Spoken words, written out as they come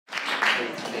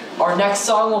Our next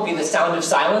song will be The Sound of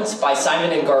Silence by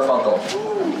Simon and Garfunkel.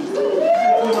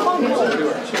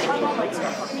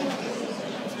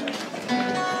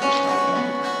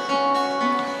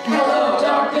 Hello,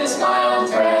 darkness, my old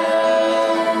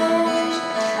friend.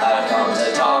 I've come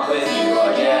to talk with you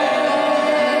again,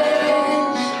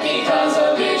 because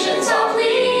a vision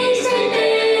softly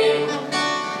sleeping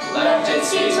left its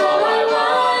seeds while I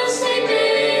was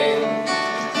sleeping,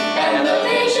 and the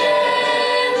vision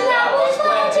that was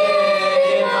planted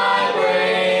in my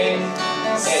brain,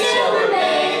 it still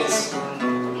remains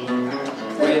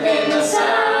within the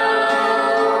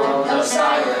sound of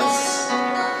silence.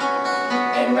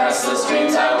 In restless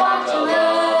dreams I walked alone,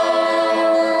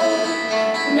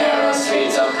 narrow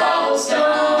streets of cobblestone,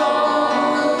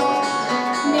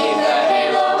 neath the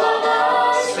halo of a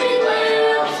street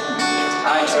lamp.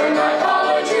 I turned my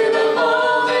collar to the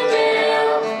golden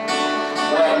damp,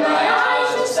 when my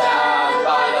eyes were stabbed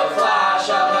by the flash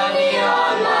of a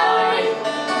neon light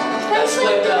that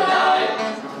split the night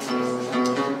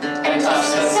and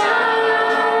touched the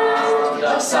sound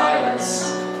of silence.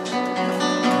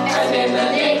 And in the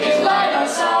naked light I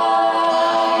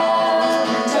saw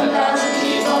 10,000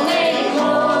 people making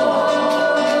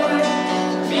noise,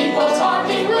 people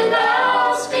talking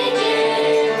without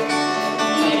speaking,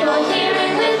 people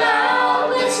hearing without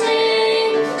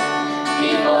listening,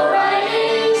 people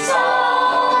writing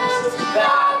songs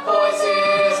that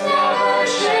voices never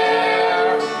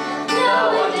share. No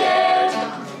one dared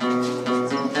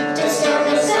disturb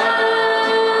the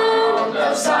sound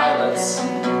of silence.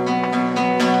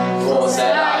 Fools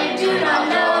that I do not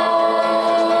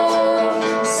know,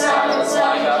 silence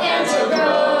like a cancer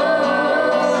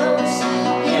grows.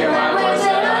 Hear my words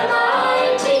that I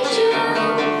might teach you,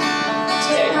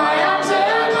 take my arms that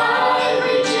I might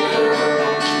reach you,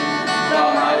 but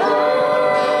my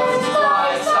words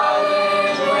like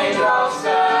silent raindrops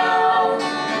fell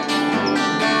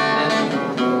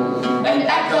and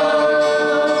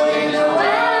echoed in the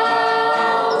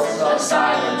wells of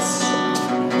silence.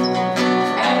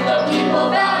 And the people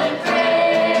bowed and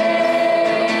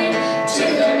prayed to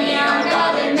the neon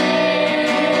god they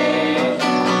made,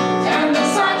 and the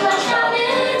sun flashed out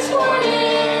its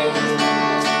warning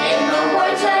in the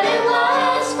words that it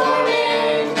was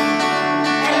forming,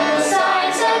 and the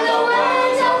signs and the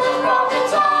words of the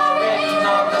prophets are written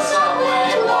on the subway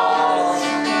walls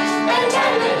and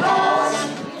tenement halls,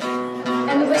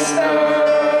 and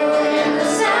whispered in the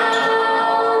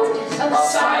sound of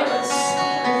silence.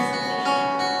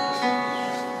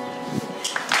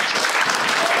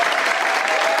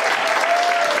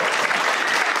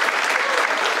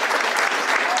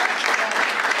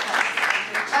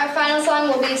 Our final song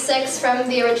will be Six from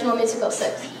the original musical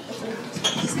Six.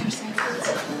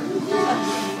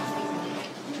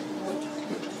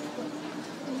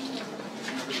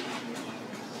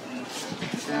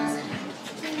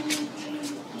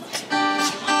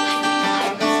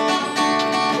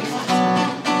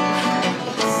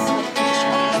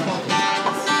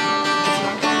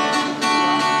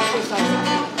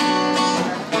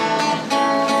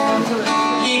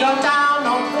 He got down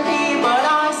on the knee, but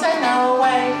I said no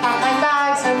way. Packed my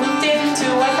bags and moved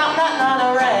into a not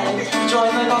array.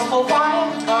 Joined the gospel choir,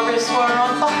 our wrists were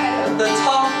on fire. The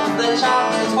top of the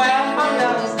chart is where I'm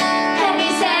done. And he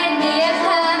sent me a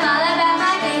poem all about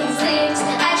my green sleeves.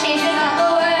 I changed a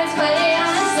couple words, put it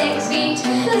on a 6-beat.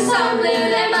 The song blew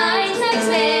their minds. Next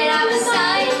minute I was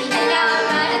signed, and now I'm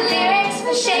writing lyrics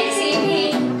for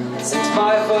Shakespeare. Since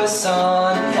my first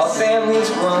son, our family's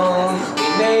grown. We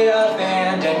made a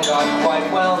band and got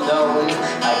quite well known.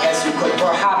 I guess you could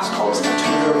perhaps call us the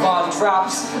Tudor Von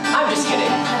Traps. I'm just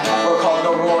kidding. We're called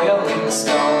the Rolling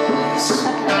Stones.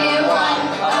 We're one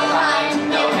of a kind,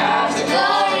 no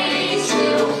category.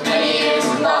 Too many years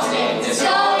lost in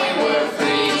discovery. We're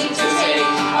free to take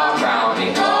our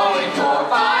crowning glory for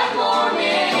 5 more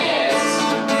minutes.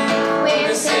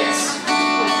 We're Six.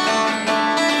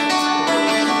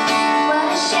 What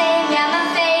a shame, yeah, my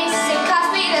face, it cost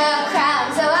me the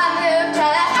crown. So I moved to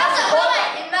that house of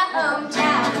woman in my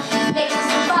hometown. Makes us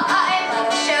simple art, but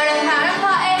I showed them how to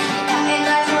party. Now in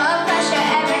life, more pressure,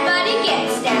 everybody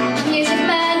gets down. Music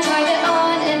man tried it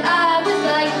on, and I was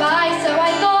like, bye. So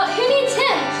I thought, who needs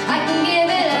him? I can give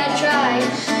it a try.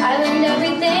 I learned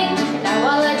everything,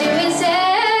 now all I do is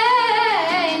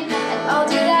sing, and I'll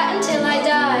do that until I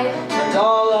die. And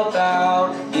all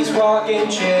about these rockin'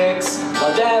 chicks.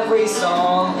 Loved every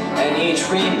song and each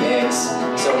remix.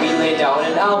 So we laid down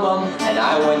an album and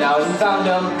I went out and found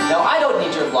them. Now I don't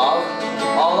need your love,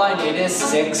 all I need is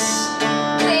 6.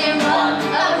 We're one of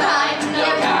a kind, no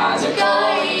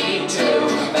category. Too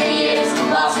many years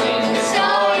lost in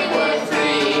history. We're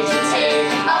free to take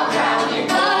our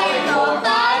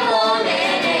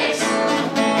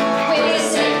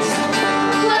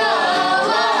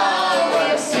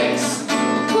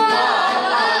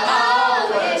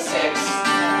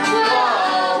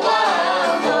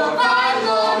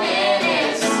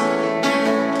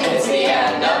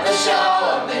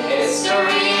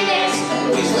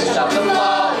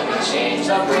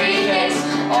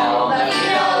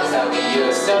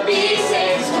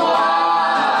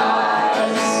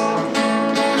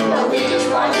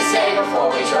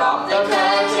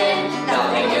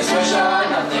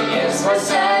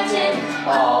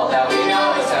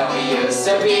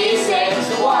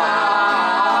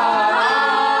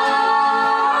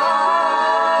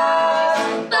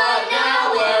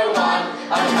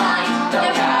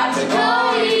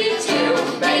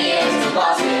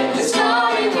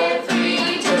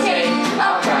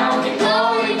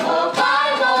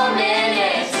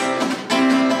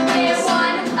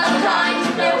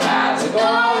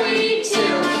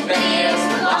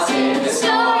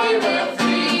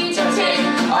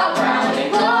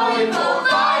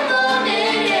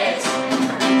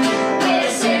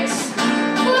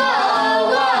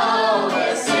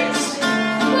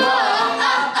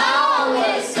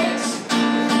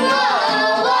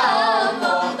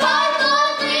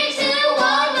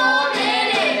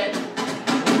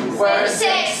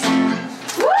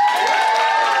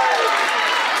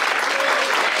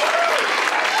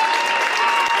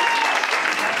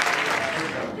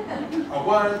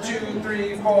 1, 2,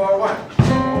 3, 4, 1.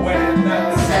 When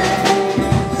the